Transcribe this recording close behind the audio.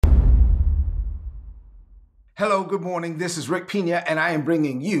Hello, good morning. This is Rick Pina, and I am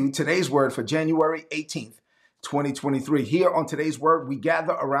bringing you today's word for January 18th, 2023. Here on today's word, we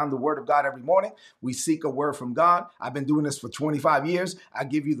gather around the word of God every morning. We seek a word from God. I've been doing this for 25 years. I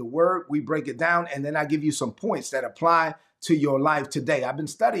give you the word, we break it down, and then I give you some points that apply to your life today.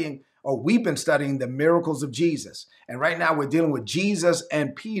 We've been studying the miracles of Jesus. And right now we're dealing with Jesus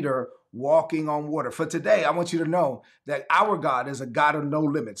and Peter walking on water. For today, I want you to know that our God is a God of no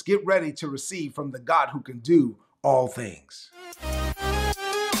limits. Get ready to receive from the God who can do all things.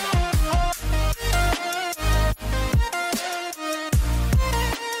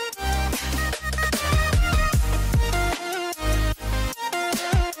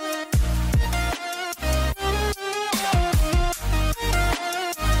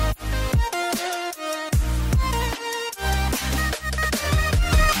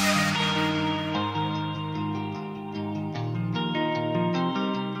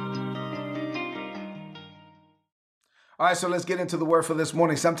 All right, so let's get into the word for this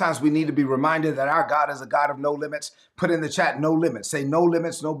morning. Sometimes we need to be reminded that our God is a God of no limits. Put in the chat, no limits. Say no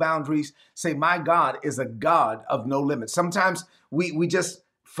limits, no boundaries. Say my God is a God of no limits. Sometimes we just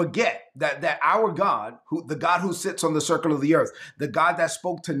forget that our God, the God who sits on the circle of the earth, the God that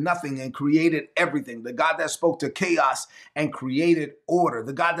spoke to nothing and created everything, the God that spoke to chaos and created order,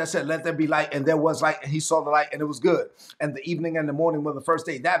 the God that said, let there be light, and there was light, and he saw the light, and it was good. And the evening and the morning were the first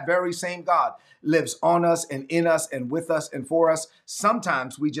day. That very same God lives on us and in us and with us and for us.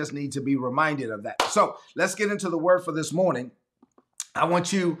 Sometimes we just need to be reminded of that. So let's get into the word for this morning. I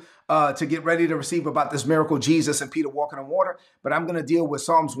want you to get ready to receive about this miracle, Jesus and Peter walking on water, but I'm going to deal with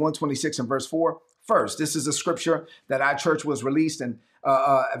Psalms 126 and verse 4 first. This is a scripture that our church was released in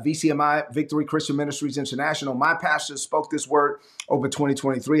VCMI, Victory Christian Ministries International. My pastor spoke this word over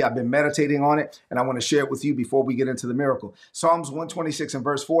 2023. I've been meditating on it, and I want to share it with you before we get into the miracle. Psalms 126 and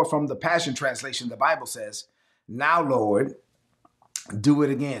verse 4 from the Passion Translation, the Bible says, "Now, Lord, do it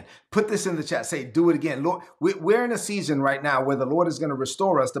again." Put this in the chat. Say, do it again. Lord, we're in a season right now where the Lord is going to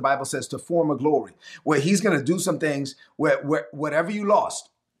restore us, the Bible says, to former glory, where he's going to do some things where whatever you lost.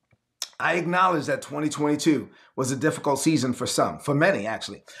 I acknowledge that 2022 was a difficult season for some, for many,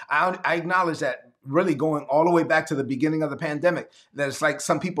 actually. I acknowledge that really going all the way back to the beginning of the pandemic, that it's like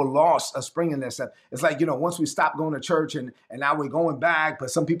some people lost a spring in their step. It's like, once we stopped going to church and now we're going back, but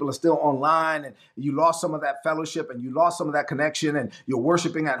some people are still online, and you lost some of that fellowship and you lost some of that connection, and you're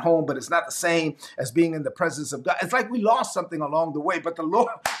worshiping at home, but it's not the same as being in the presence of God. It's like we lost something along the way, but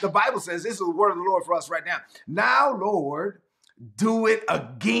the Bible says, this is the word of the Lord for us right now. Now, Lord, do it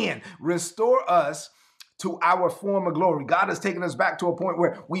again. Restore us to our former glory. God has taken us back to a point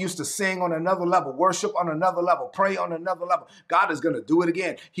where we used to sing on another level, worship on another level, pray on another level. God is going to do it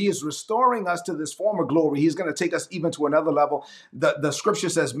again. He is restoring us to this former glory. He's going to take us even to another level. The scripture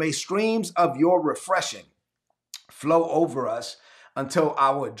says, may streams of your refreshing flow over us until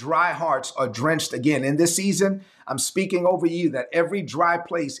our dry hearts are drenched again. In this season, I'm speaking over you that every dry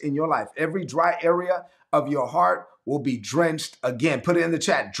place in your life, every dry area of your heart will be drenched again. Put it in the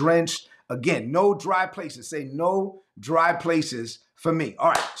chat, drenched again. No dry places. Say no dry places for me. All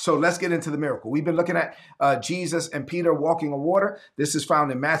right, so let's get into the miracle. We've been looking at Jesus and Peter walking on water. This is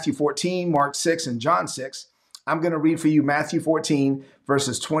found in Matthew 14, Mark 6, and John 6. I'm going to read for you Matthew 14,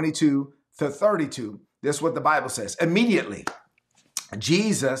 verses 22 to 32. This is what the Bible says. Immediately,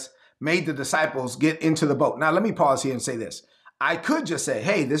 Jesus made the disciples get into the boat. Now, let me pause here and say this. I could just say,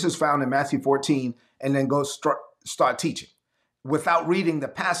 hey, this is found in Matthew 14, and then go start teaching without reading the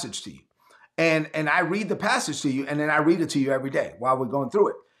passage to you. And I read the passage to you, and then I read it to you every day while we're going through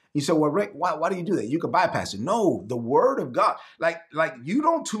it. You say, well, Rick, why do you do that? You could bypass it. No, the word of God, like you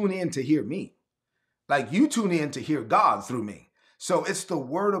don't tune in to hear me. Like you tune in to hear God through me. So it's the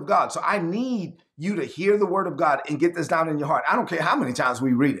word of God. So I need you to hear the word of God and get this down in your heart. I don't care how many times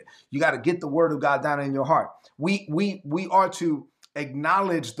we read it. You got to get the word of God down in your heart. We are to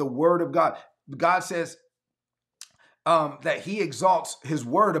acknowledge the word of God. God says that he exalts his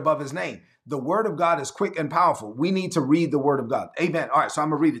word above his name. The word of God is quick and powerful. We need to read the word of God. Amen. All right, so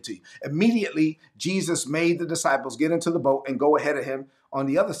I'm going to read it to you. Immediately, Jesus made the disciples get into the boat and go ahead of him on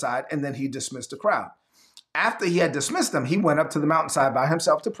the other side, and then he dismissed the crowd. After he had dismissed them, he went up to the mountainside by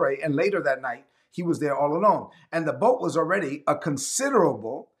himself to pray, and later that night, he was there all alone. And the boat was already a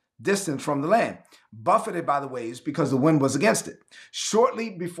considerable distance from the land, buffeted by the waves because the wind was against it.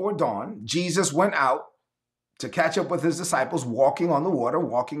 Shortly before dawn, Jesus went out to catch up with his disciples walking on the water,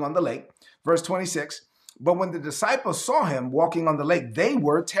 walking on the lake. Verse 26, but when the disciples saw him walking on the lake, they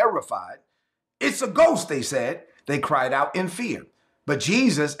were terrified. It's a ghost, they said. They cried out in fear. But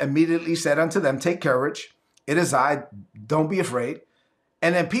Jesus immediately said unto them, take courage. It is I. Don't be afraid.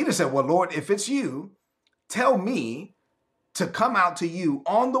 And then Peter said, well, Lord, if it's you, tell me to come out to you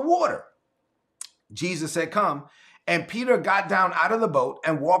on the water. Jesus said, come. And Peter got down out of the boat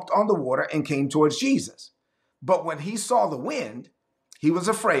and walked on the water and came towards Jesus. But when he saw the wind, he was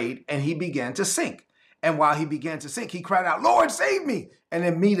afraid and he began to sink. And while he began to sink, he cried out, Lord, save me. And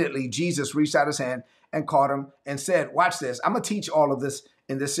immediately Jesus reached out his hand and caught him and said, watch this. I'm going to teach all of this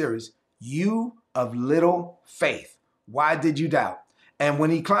in this series. You of little faith, why did you doubt? And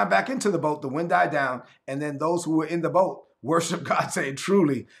when he climbed back into the boat, the wind died down. And then those who were in the boat worshiped God, saying,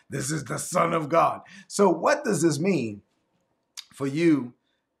 truly, this is the Son of God. So what does this mean for you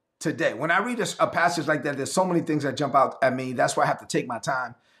today? When I read a passage like that, there's so many things that jump out at me. That's why I have to take my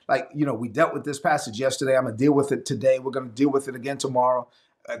time. Like, we dealt with this passage yesterday. I'm going to deal with it today. We're going to deal with it again tomorrow.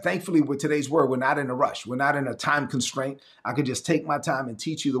 Thankfully, with today's word, we're not in a rush. We're not in a time constraint. I could just take my time and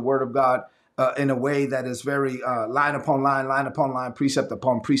teach you the word of God in a way that is very line upon line, precept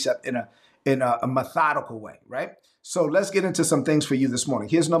upon precept in a methodical way, right? So let's get into some things for you this morning.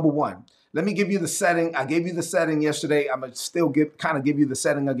 Here's number one. Let me give you the setting. I gave you the setting yesterday. I'm going to still give you the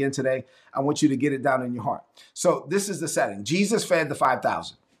setting again today. I want you to get it down in your heart. So this is the setting. Jesus fed the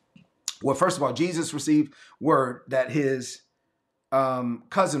 5,000. Well, first of all, Jesus received word that his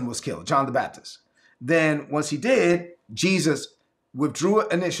cousin was killed, John the Baptist. Then once he did, Jesus withdrew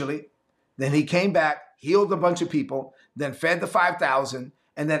initially. Then he came back, healed a bunch of people, then fed the 5,000.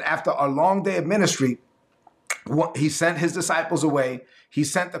 And then after a long day of ministry, he sent his disciples away. He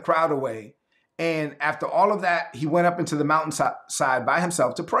sent the crowd away. And after all of that, he went up into the mountainside by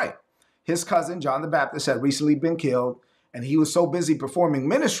himself to pray. His cousin, John the Baptist, had recently been killed, and he was so busy performing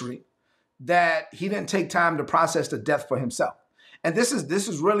ministry that he didn't take time to process the death for himself. And this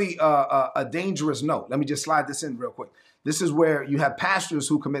is really a dangerous note. Let me just slide this in real quick. This is where you have pastors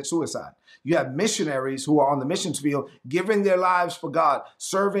who commit suicide. You have missionaries who are on the missions field, giving their lives for God,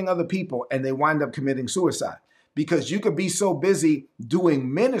 serving other people, and they wind up committing suicide. Because you could be so busy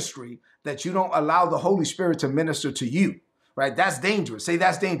doing ministry that you don't allow the Holy Spirit to minister to you, right? That's dangerous. Say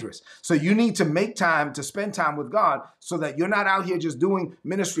that's dangerous. So you need to make time to spend time with God so that you're not out here just doing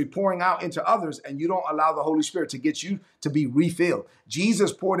ministry, pouring out into others, and you don't allow the Holy Spirit to get you to be refilled.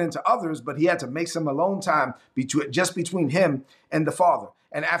 Jesus poured into others, but he had to make some alone time between him and the Father.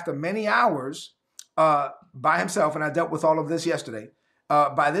 And after many hours by himself, and I dealt with all of this yesterday,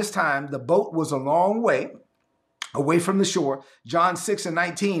 by this time, the boat was a long way away from the shore. John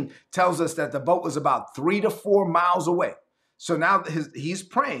 6:19 tells us that the boat was about 3 to 4 miles away. So now he's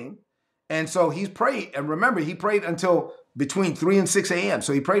praying. And so he's praying. And remember, he prayed until between 3 and 6 a.m.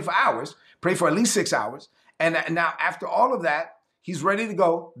 So he prayed for hours, prayed for at least 6 hours. And now after all of that, he's ready to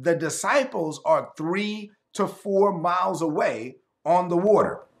go. The disciples are 3 to 4 miles away on the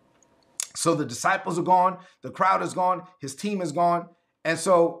water. So the disciples are gone. The crowd is gone. His team is gone. And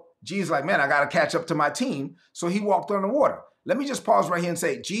so Jesus is like, man, I got to catch up to my team. So he walked on the water. Let me just pause right here and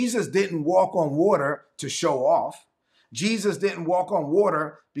say, Jesus didn't walk on water to show off. Jesus didn't walk on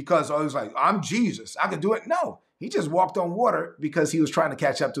water because he was like, I'm Jesus, I could do it. No, he just walked on water because he was trying to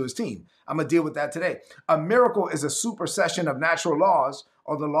catch up to his team. I'm going to deal with that today. A miracle is a supersession of natural laws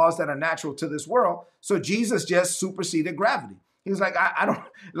or the laws that are natural to this world. So Jesus just superseded gravity. He was like, I don't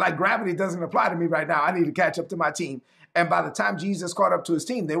like gravity doesn't apply to me right now. I need to catch up to my team. And by the time Jesus caught up to his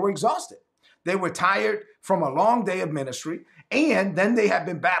team, they were exhausted. They were tired from a long day of ministry. And then they had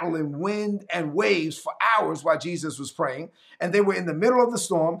been battling wind and waves for hours while Jesus was praying. And they were in the middle of the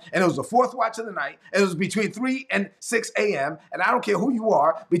storm. And it was the fourth watch of the night. And it was between 3 and 6 a.m. And I don't care who you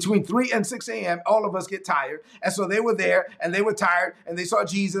are, between 3 and 6 a.m., all of us get tired. And so they were there and they were tired and they saw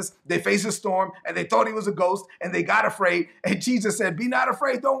Jesus. They faced a storm and they thought he was a ghost and they got afraid. And Jesus said, be not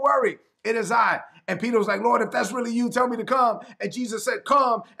afraid. Don't worry. It is I. And Peter was like, Lord, if that's really you, tell me to come. And Jesus said,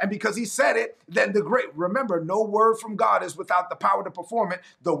 come. And because he said it, then remember, no word from God is without the power to perform it.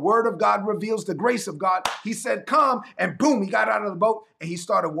 The word of God reveals the grace of God. He said, come. And boom, he got out of the boat and he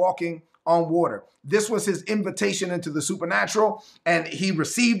started walking on water. This was his invitation into the supernatural. And he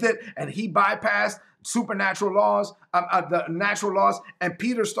received it and he bypassed supernatural laws, the natural laws, and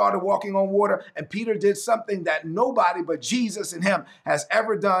Peter started walking on water, and Peter did something that nobody but Jesus and him has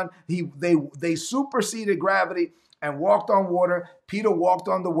ever done. They superseded gravity and walked on water. Peter walked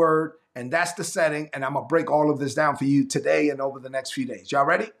on the word, and that's the setting, and I'm going to break all of this down for you today and over the next few days. Y'all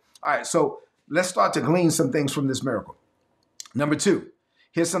ready? All right, so let's start to glean some things from this miracle. Number 2,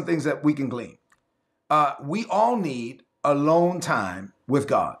 here's some things that we can glean. We all need alone time with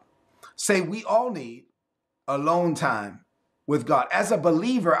God. Say we all need alone time with God. As a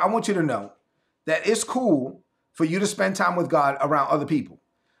believer, I want you to know that it's cool for you to spend time with God around other people.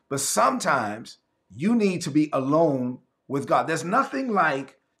 But sometimes you need to be alone with God. There's nothing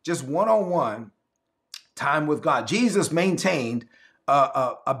like just one-on-one time with God. Jesus maintained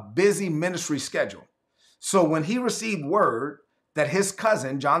a busy ministry schedule. So when he received word that his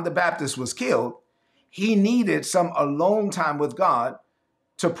cousin, John the Baptist, was killed, he needed some alone time with God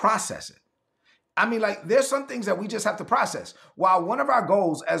to process it. I mean, like, there's some things that we just have to process. While one of our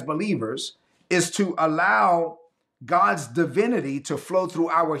goals as believers is to allow God's divinity to flow through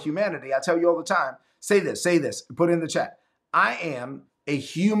our humanity, I tell you all the time, say this, put it in the chat. I am a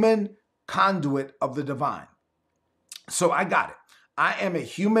human conduit of the divine. So I got it. I am a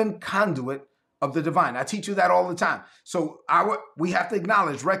human conduit of the divine. I teach you that all the time. So we have to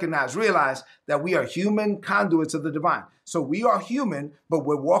acknowledge, recognize, realize that we are human conduits of the divine. So we are human, but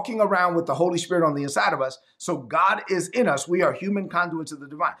we're walking around with the Holy Spirit on the inside of us. So God is in us. We are human conduits of the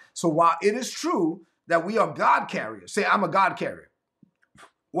divine. So while it is true that we are God carriers, say I'm a God carrier.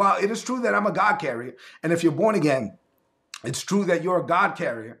 While it is true that I'm a God carrier, and if you're born again, it's true that you're a God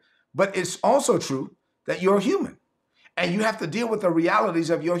carrier, but it's also true that you're human. And you have to deal with the realities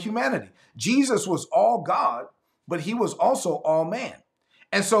of your humanity. Jesus was all God, but he was also all man.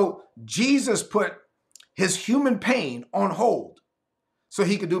 And so Jesus put his human pain on hold so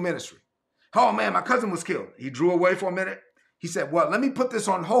he could do ministry. Oh man, my cousin was killed. He drew away for a minute. He said, well, let me put this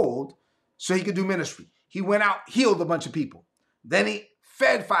on hold so he could do ministry. He went out, healed a bunch of people. Then he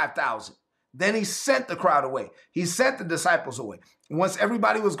fed 5,000. Then he sent the crowd away. He sent the disciples away. Once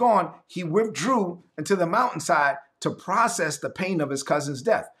everybody was gone, he withdrew into the mountainside to process the pain of his cousin's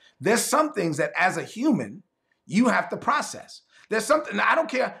death. There's some things that as a human, you have to process. There's something, I don't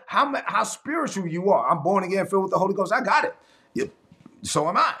care how spiritual you are. I'm born again, filled with the Holy Ghost. I got it. So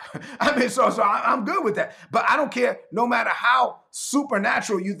am I. I mean, so I'm good with that. But I don't care, no matter how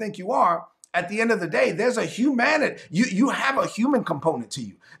supernatural you think you are, at the end of the day, there's a humanity. You have a human component to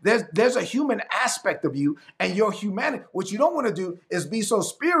you. There's a human aspect of you and your humanity. What you don't want to do is be so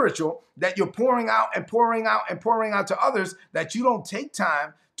spiritual that you're pouring out and pouring out and pouring out to others that you don't take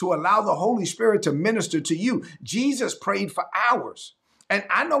time to allow the Holy Spirit to minister to you. Jesus prayed for hours. And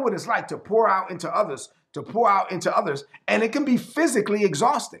I know what it's like to pour out into others, and it can be physically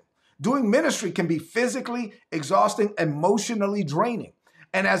exhausting. Doing ministry can be physically exhausting, emotionally draining.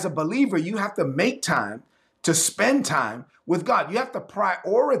 And as a believer, you have to make time to spend time with God. You have to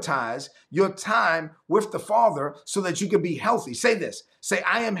prioritize your time with the Father so that you can be healthy. Say this. Say,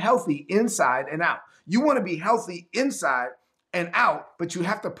 I am healthy inside and out. You want to be healthy inside and out, but you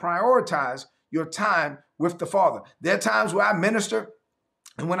have to prioritize your time with the Father. There are times where I minister,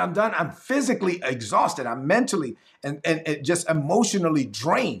 and when I'm done, I'm physically exhausted. I'm mentally and just emotionally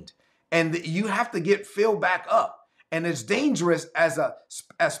drained. And you have to get filled back up. And it's dangerous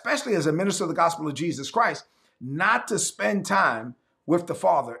especially as a minister of the gospel of Jesus Christ, not to spend time with the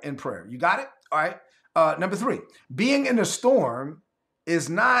Father in prayer. You got it? All right. Number 3, being in a storm is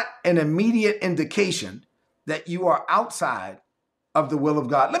not an immediate indication that you are outside of the will of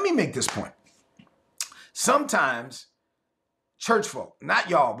God. Let me make this point. Sometimes church folk, not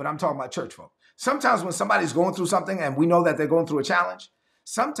y'all, but I'm talking about church folk. Sometimes when somebody's going through something and we know that they're going through a challenge,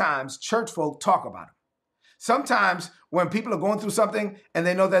 sometimes church folk talk about it. Sometimes when people are going through something and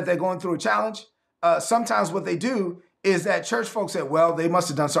they know that they're going through a challenge, sometimes what they do is that church folks say, well, they must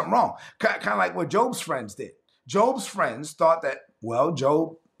have done something wrong. Kind of like what Job's friends did. Job's friends thought that, well,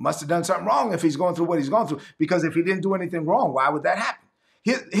 Job must have done something wrong if he's going through what he's going through, because if he didn't do anything wrong, why would that happen?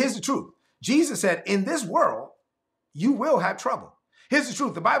 Here's the truth. Jesus said, in this world, you will have trouble. Here's the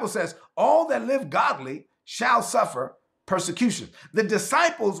truth. The Bible says, all that live godly shall suffer persecution. The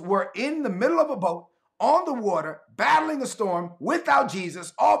disciples were in the middle of a boat, on the water, battling a storm without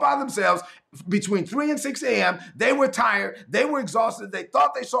Jesus, all by themselves, between 3 and 6 a.m. They were tired. They were exhausted. They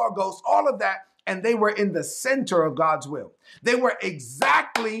thought they saw a ghost, all of that. And they were in the center of God's will. They were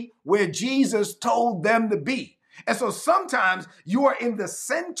exactly where Jesus told them to be. And so sometimes you are in the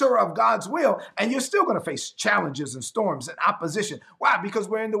center of God's will and you're still going to face challenges and storms and opposition. Why? Because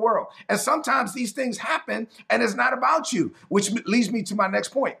we're in the world. And sometimes these things happen and it's not about you, which leads me to my next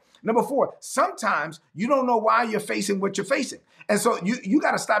point. Number 4, sometimes you don't know why you're facing what you're facing. And so you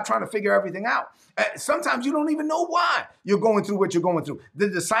got to stop trying to figure everything out. Sometimes you don't even know why you're going through what you're going through. The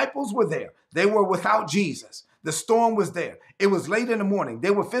disciples were there. They were without Jesus. The storm was there. It was late in the morning.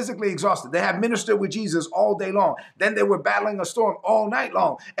 They were physically exhausted. They had ministered with Jesus all day long. Then they were battling a storm all night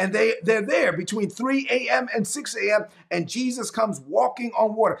long. And they're there between 3 a.m. and 6 a.m. And Jesus comes walking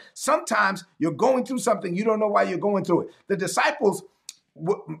on water. Sometimes you're going through something. You don't know why you're going through it. The disciples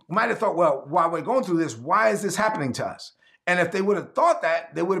might have thought, well, while we're going through this, why is this happening to us? And if they would have thought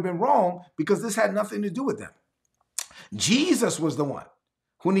that, they would have been wrong, because this had nothing to do with them. Jesus was the one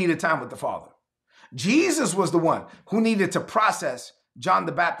who needed time with the Father. Jesus was the one who needed to process John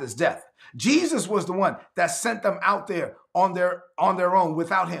the Baptist's death. Jesus was the one that sent them out there on their own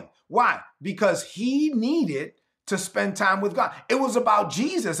without him. Why? Because he needed to spend time with God. It was about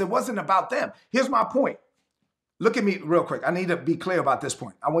Jesus. It wasn't about them. Here's my point. Look at me real quick. I need to be clear about this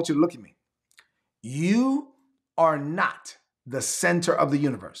point. I want you to look at me. You are not the center of the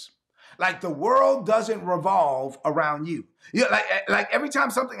universe. Like the world doesn't revolve around you. Like every time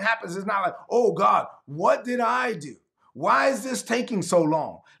something happens, it's not like, oh God, what did I do? Why is this taking so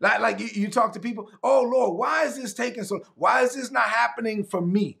long? Like you talk to people, oh Lord, why is this taking so long? Why is this not happening for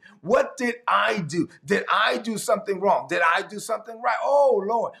me? What did I do? Did I do something wrong? Did I do something right? Oh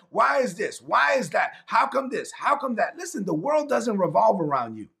Lord, why is this? Why is that? How come this? How come that? Listen, the world doesn't revolve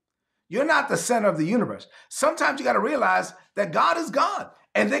around you. You're not the center of the universe. Sometimes you got to realize that God is God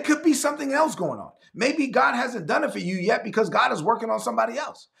and there could be something else going on. Maybe God hasn't done it for you yet because God is working on somebody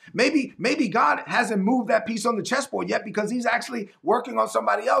else. Maybe God hasn't moved that piece on the chessboard yet because he's actually working on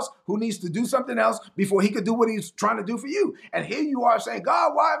somebody else who needs to do something else before he could do what he's trying to do for you. And here you are saying,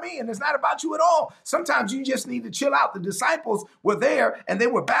 God, why me? And it's not about you at all. Sometimes you just need to chill out. The disciples were there and they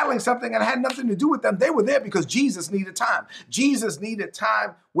were battling something and it had nothing to do with them. They were there because Jesus needed time. Jesus needed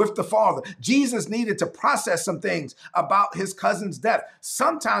time with the Father. Jesus needed to process some things about his cousin's death.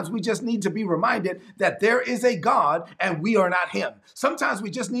 Sometimes we just need to be reminded that there is a God and we are not him. Sometimes we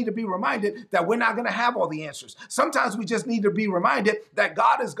just need to be reminded that we're not going to have all the answers. Sometimes we just need to be reminded that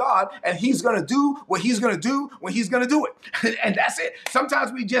God is God and he's going to do what he's going to do when he's going to do it. And that's it.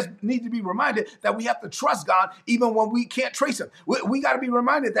 Sometimes we just need to be reminded that we have to trust God even when we can't trace him. We got to be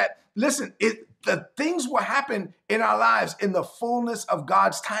reminded that, listen, the things will happen in our lives in the fullness of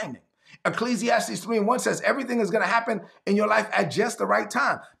God's timing. Ecclesiastes 3:1 says everything is going to happen in your life at just the right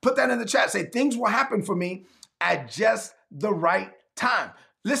time. Put that in the chat. Say things will happen for me at just the right time.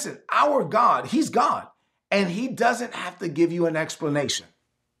 Listen, our God, he's God, and he doesn't have to give you an explanation.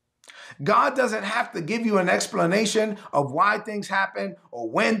 God doesn't have to give you an explanation of why things happen or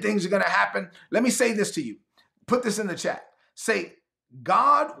when things are going to happen. Let me say this to you. Put this in the chat. Say,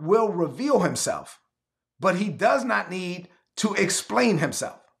 God will reveal himself, but he does not need to explain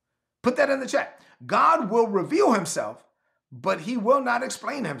himself. Put that in the chat. God will reveal himself, but he will not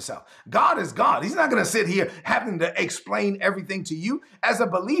explain himself. God is God. He's not going to sit here having to explain everything to you. As a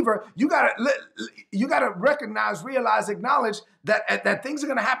believer, you got to recognize, realize, acknowledge that things are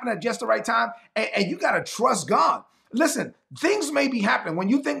going to happen at just the right time, and you got to trust God. Listen, things may be happening. When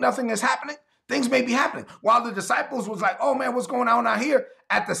you think nothing is happening, things may be happening. While the disciples was like, oh man, what's going on out here?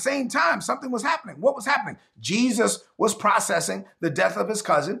 At the same time, something was happening. What was happening? Jesus was processing the death of his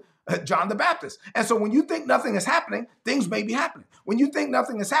cousin, John the Baptist. And so when you think nothing is happening, things may be happening. When you think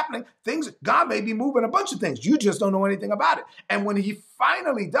nothing is happening, God may be moving a bunch of things. You just don't know anything about it. And when he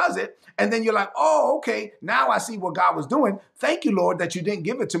finally does it, and then you're like, oh, okay, now I see what God was doing. Thank you, Lord, that you didn't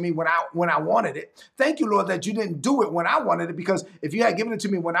give it to me when I wanted it. Thank you, Lord, that you didn't do it when I wanted it, because if you had given it to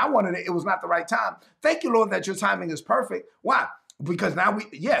me when I wanted it, it was not the right time. Thank you, Lord, that your timing is perfect. Why? Because now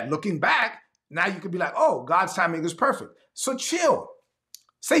looking back, now you could be like, oh, God's timing is perfect. So chill.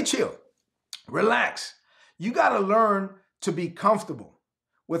 Say chill, relax. You got to learn to be comfortable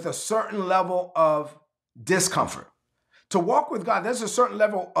with a certain level of discomfort. To walk with God, there's a certain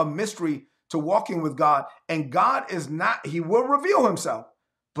level of mystery to walking with God, and God he will reveal himself,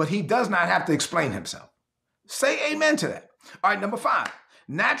 but he does not have to explain himself. Say amen to that. All right, number 5,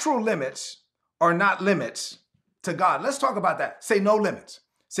 natural limits are not limits to God. Let's talk about that. Say no limits.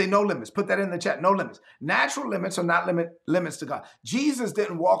 Say no limits. Put that in the chat. No limits. Natural limits are not limits to God. Jesus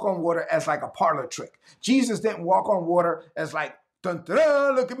didn't walk on water as like a parlor trick. Jesus didn't walk on water as like, dun, dun,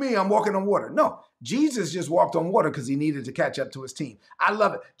 dun, look at me, I'm walking on water. No, Jesus just walked on water because he needed to catch up to his team. I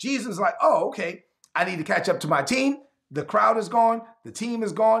love it. Jesus is like, oh, okay, I need to catch up to my team. The crowd is gone. The team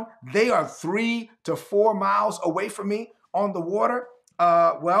is gone. They are 3 to 4 miles away from me on the water.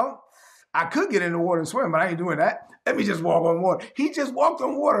 Well, I could get in the water and swim, but I ain't doing that. Let me just walk on water. He just walked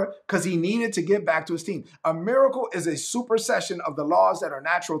on water because he needed to get back to his team. A miracle is a supersession of the laws that are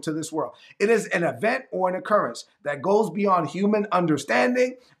natural to this world. It is an event or an occurrence that goes beyond human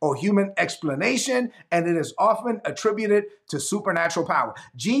understanding or human explanation, and it is often attributed to supernatural power.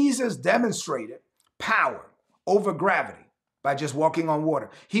 Jesus demonstrated power over gravity by just walking on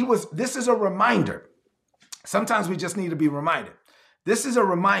water. This is a reminder. Sometimes we just need to be reminded. This is a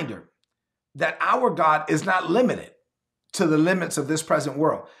reminder that our God is not limited to the limits of this present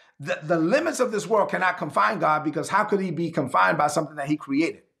world. The limits of this world cannot confine God, because how could he be confined by something that he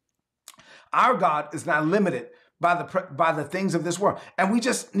created? Our God is not limited by the things of this world. And we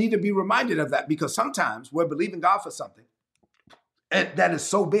just need to be reminded of that, because sometimes we're believing God for something that is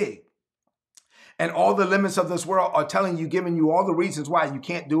so big and all the limits of this world are telling you, giving you all the reasons why you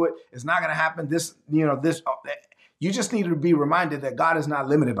can't do it, it's not going to happen, you just need to be reminded that God is not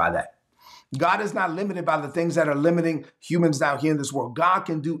limited by that. God is not limited by the things that are limiting humans down here in this world. God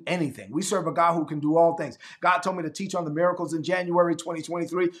can do anything. We serve a God who can do all things. God told me to teach on the miracles in January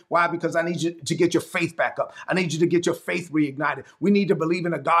 2023. Why? Because I need you to get your faith back up. I need you to get your faith reignited. We need to believe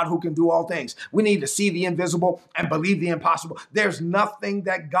in a God who can do all things. We need to see the invisible and believe the impossible. There's nothing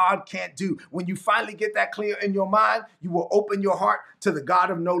that God can't do. When you finally get that clear in your mind, you will open your heart to the God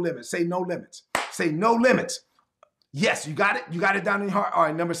of no limits. Say no limits. Say no limits. Yes, you got it. You got it down in your heart. All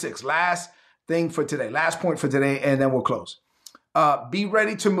right, number 6, last thing for today, last point for today, and then we'll close. Be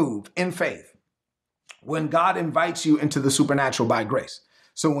ready to move in faith when God invites you into the supernatural by grace.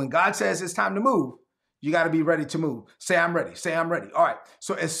 So when God says it's time to move, you got to be ready to move. Say, I'm ready. Say, I'm ready. All right.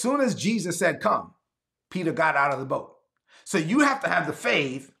 So as soon as Jesus said, come, Peter got out of the boat. So you have to have the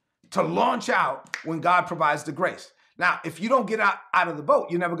faith to launch out when God provides the grace. Now, if you don't get out of the boat,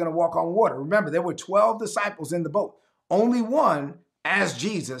 you're never going to walk on water. Remember, there were 12 disciples in the boat. Only one asked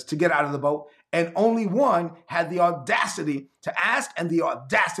Jesus to get out of the boat, and only one had the audacity to ask and the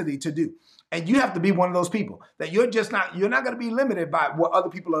audacity to do. And you have to be one of those people that you're not going to be limited by what other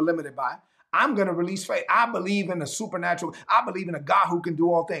people are limited by. I'm going to release faith. I believe in the supernatural. I believe in a God who can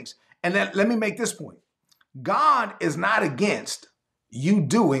do all things. And then let me make this point. God is not against you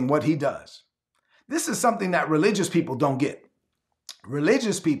doing what he does. This is something that religious people don't get.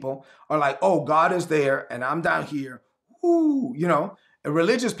 Religious people are like, oh, God is there and I'm down here. Ooh, and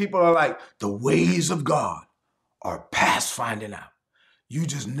religious people are like, the ways of God are past finding out. You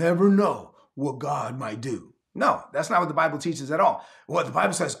just never know what God might do. No, that's not what the Bible teaches at all. What the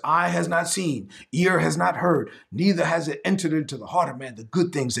Bible says, eye has not seen, ear has not heard, neither has it entered into the heart of man the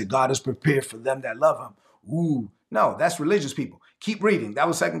good things that God has prepared for them that love him. Ooh, no, that's religious people. Keep reading. That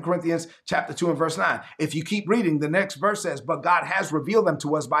was 2 Corinthians chapter 2 and verse 9. If you keep reading, the next verse says, but God has revealed them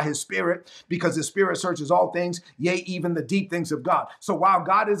to us by his Spirit, because his Spirit searches all things, yea, even the deep things of God. So while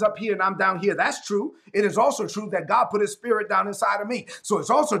God is up here and I'm down here, that's true. It is also true that God put his Spirit down inside of me. So it's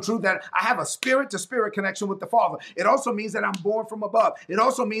also true that I have a spirit-to-spirit connection with the Father. It also means that I'm born from above. It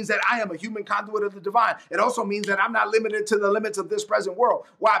also means that I am a human conduit of the divine. It also means that I'm not limited to the limits of this present world.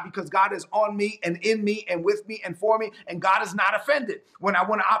 Why? Because God is on me and in me and with me and for me, and God is not offended when I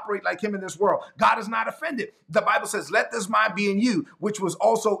want to operate like him in this world. God is not offended. The Bible says, let this mind be in you, which was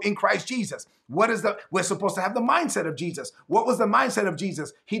also in Christ Jesus. We're supposed to have the mindset of Jesus. What was the mindset of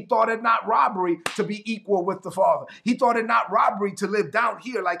Jesus? He thought it not robbery to be equal with the Father. He thought it not robbery to live down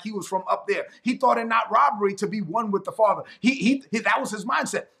here like he was from up there. He thought it not robbery to be one with the Father. That was his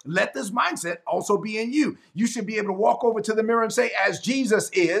mindset. Let this mindset also be in you. You should be able to walk over to the mirror and say, as Jesus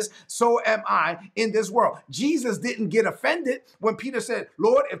is, so am I in this world. Jesus didn't get offended when Peter said,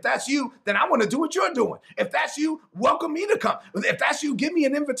 Lord, if that's you, then I want to do what you're doing. If that's you, welcome me to come. If that's you, give me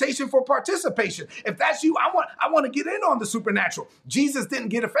an invitation for participation. If that's you, I want to get in on the supernatural. Jesus didn't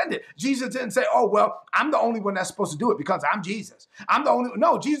get offended. Jesus didn't say, oh, well, I'm the only one that's supposed to do it because I'm Jesus.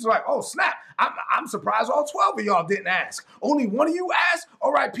 No, Jesus was like, oh, snap. I'm surprised all 12 of y'all didn't ask. Only one of you asked.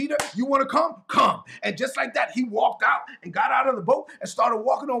 All right, Peter, you want to come? Come. And just like that, he walked out and got out of the boat and started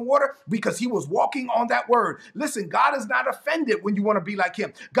walking on water because he was walking on that word. Listen, God is not offended when you want to be like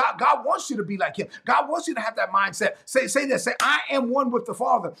him. God wants you to be like him. God wants you to have that mindset. Say this. Say, I am one with the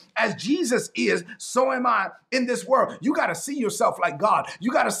Father. As Jesus is, so am I in this world. You got to see yourself like God.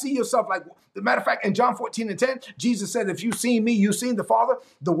 You got to see yourself like, the matter of fact, in John 14:10, Jesus said, if you've seen me, you've seen the Father.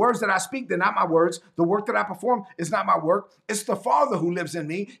 The words that I speak, they're not my words. The work that I perform is not my work. It's the Father who lives in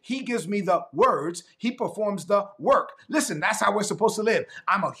me. He gives me the words. He performs the work. Listen, that's how we're supposed to live.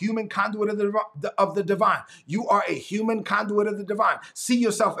 I'm a human conduit of the divine. You are a human conduit of the divine. See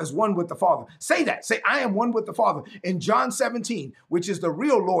yourself as one with the Father. Say that. Say, I am one with the Father. In John 17, which is the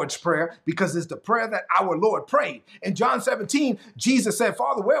real Lord's Prayer, because it's the prayer that our Lord prayed. In John 17, Jesus said,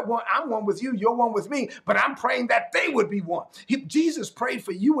 Father, we're one. I'm one with you. You're one with me. But I'm praying that they would be one. Jesus prayed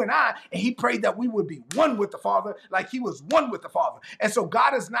for you and I, and he prayed that we would be one with the Father like he was one with the Father. And so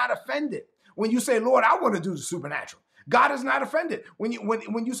God is not offended when you say, Lord, I want to do the supernatural. God is not offended when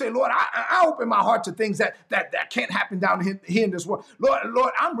you say, Lord, I open my heart to things that can't happen down here in this world.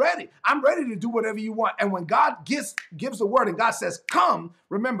 Lord, I'm ready. I'm ready to do whatever you want. And when God gives the word and God says, come,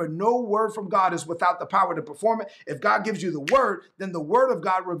 remember, no word from God is without the power to perform it. If God gives you the word, then the word of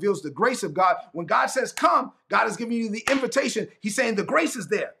God reveals the grace of God. When God says, come, God is giving you the invitation. He's saying the grace is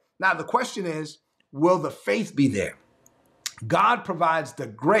there. Now, the question is, will the faith be there? God provides the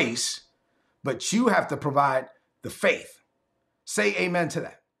grace, but you have to provide the faith. Say amen to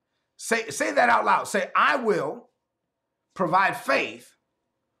that. Say that out loud. Say, I will provide faith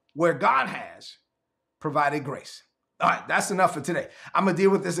where God has, provided grace. All right, that's enough for today. I'm going to deal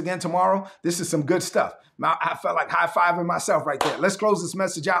with this again tomorrow. This is some good stuff. I felt like high-fiving myself right there. Let's close this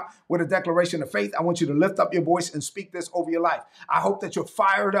message out with a declaration of faith. I want you to lift up your voice and speak this over your life. I hope that you're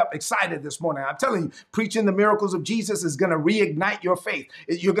fired up, excited this morning. I'm telling you, preaching the miracles of Jesus is going to reignite your faith.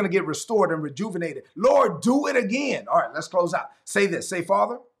 You're going to get restored and rejuvenated. Lord, do it again. All right, let's close out. Say this. Say,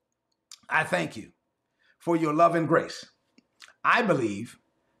 Father, I thank you for your love and grace. I believe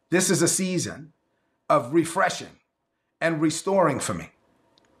this is a season of refreshing and restoring for me.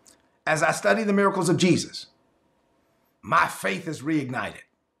 As I study the miracles of Jesus, my faith is reignited.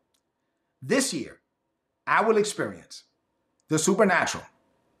 This year, I will experience the supernatural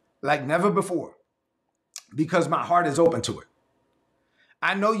like never before because my heart is open to it.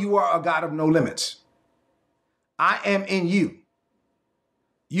 I know you are a God of no limits. I am in you.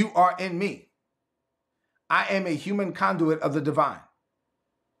 You are in me. I am a human conduit of the divine.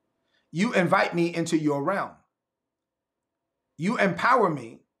 You invite me into your realm. You empower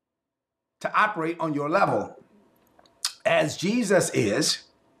me to operate on your level. As Jesus is,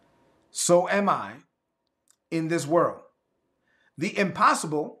 so am I in this world. The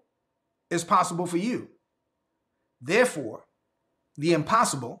impossible is possible for you. Therefore, the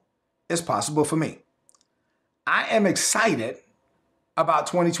impossible is possible for me. I am excited about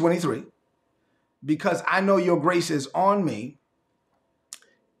 2023 because I know your grace is on me,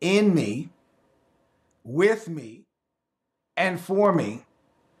 in me, with me, and for me.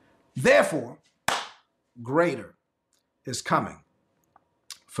 Therefore, greater is coming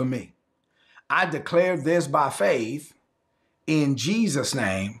for me. I declare this by faith in Jesus'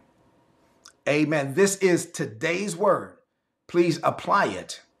 name. Amen. This is today's word. Please apply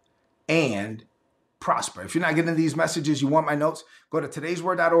it and prosper. If you're not getting these messages, you want my notes, go to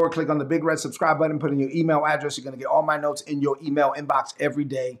today'sword.org, click on the big red subscribe button, put in your email address. You're going to get all my notes in your email inbox every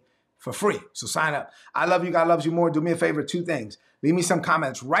day for free. So sign up. I love you. God loves you more. Do me a favor, two things. Leave me some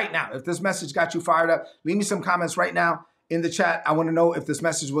comments right now. If this message got you fired up, leave me some comments right now in the chat. I want to know if this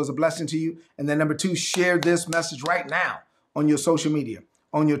message was a blessing to you. And then number two, share this message right now on your social media,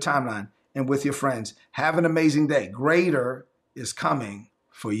 on your timeline, and with your friends. Have an amazing day. Greater is coming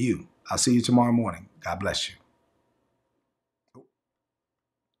for you. I'll see you tomorrow morning. God bless you.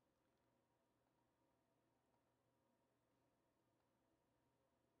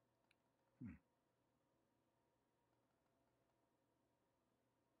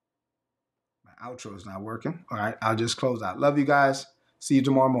 My outro is not working. All right, I'll just close out. Love you guys. See you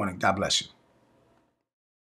tomorrow morning. God bless you.